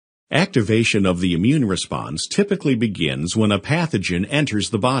Activation of the immune response typically begins when a pathogen enters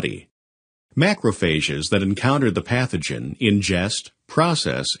the body. Macrophages that encounter the pathogen ingest,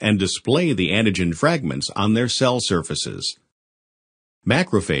 process, and display the antigen fragments on their cell surfaces.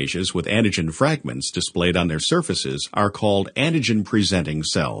 Macrophages with antigen fragments displayed on their surfaces are called antigen-presenting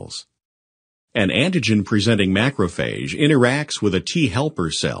cells. An antigen-presenting macrophage interacts with a T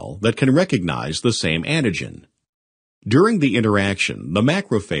helper cell that can recognize the same antigen. During the interaction, the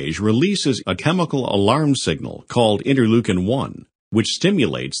macrophage releases a chemical alarm signal called interleukin-1, which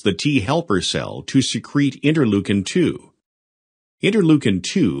stimulates the T helper cell to secrete interleukin-2.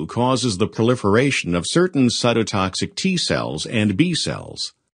 Interleukin-2 causes the proliferation of certain cytotoxic T cells and B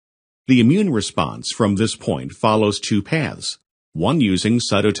cells. The immune response from this point follows two paths, one using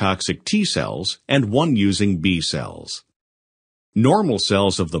cytotoxic T cells and one using B cells. Normal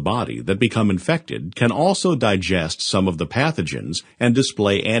cells of the body that become infected can also digest some of the pathogens and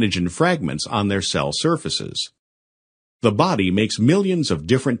display antigen fragments on their cell surfaces. The body makes millions of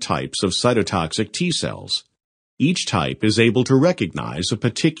different types of cytotoxic T cells. Each type is able to recognize a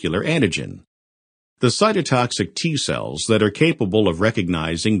particular antigen. The cytotoxic T cells that are capable of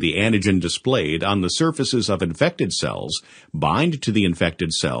recognizing the antigen displayed on the surfaces of infected cells bind to the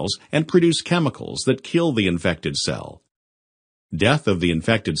infected cells and produce chemicals that kill the infected cell. Death of the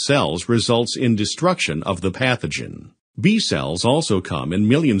infected cells results in destruction of the pathogen. B cells also come in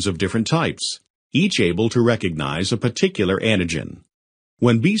millions of different types, each able to recognize a particular antigen.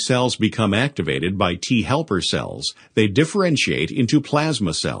 When B cells become activated by T helper cells, they differentiate into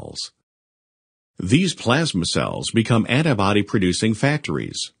plasma cells. These plasma cells become antibody-producing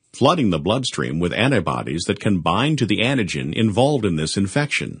factories, flooding the bloodstream with antibodies that can bind to the antigen involved in this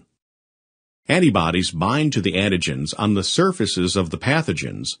infection. Antibodies bind to the antigens on the surfaces of the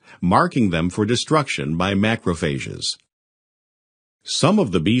pathogens, marking them for destruction by macrophages. Some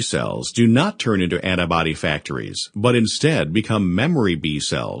of the B cells do not turn into antibody factories, but instead become memory B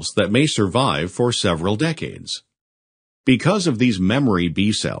cells that may survive for several decades. Because of these memory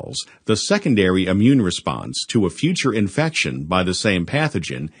B cells, the secondary immune response to a future infection by the same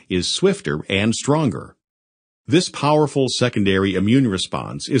pathogen is swifter and stronger. This powerful secondary immune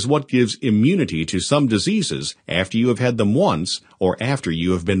response is what gives immunity to some diseases after you have had them once or after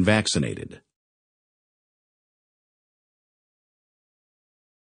you have been vaccinated.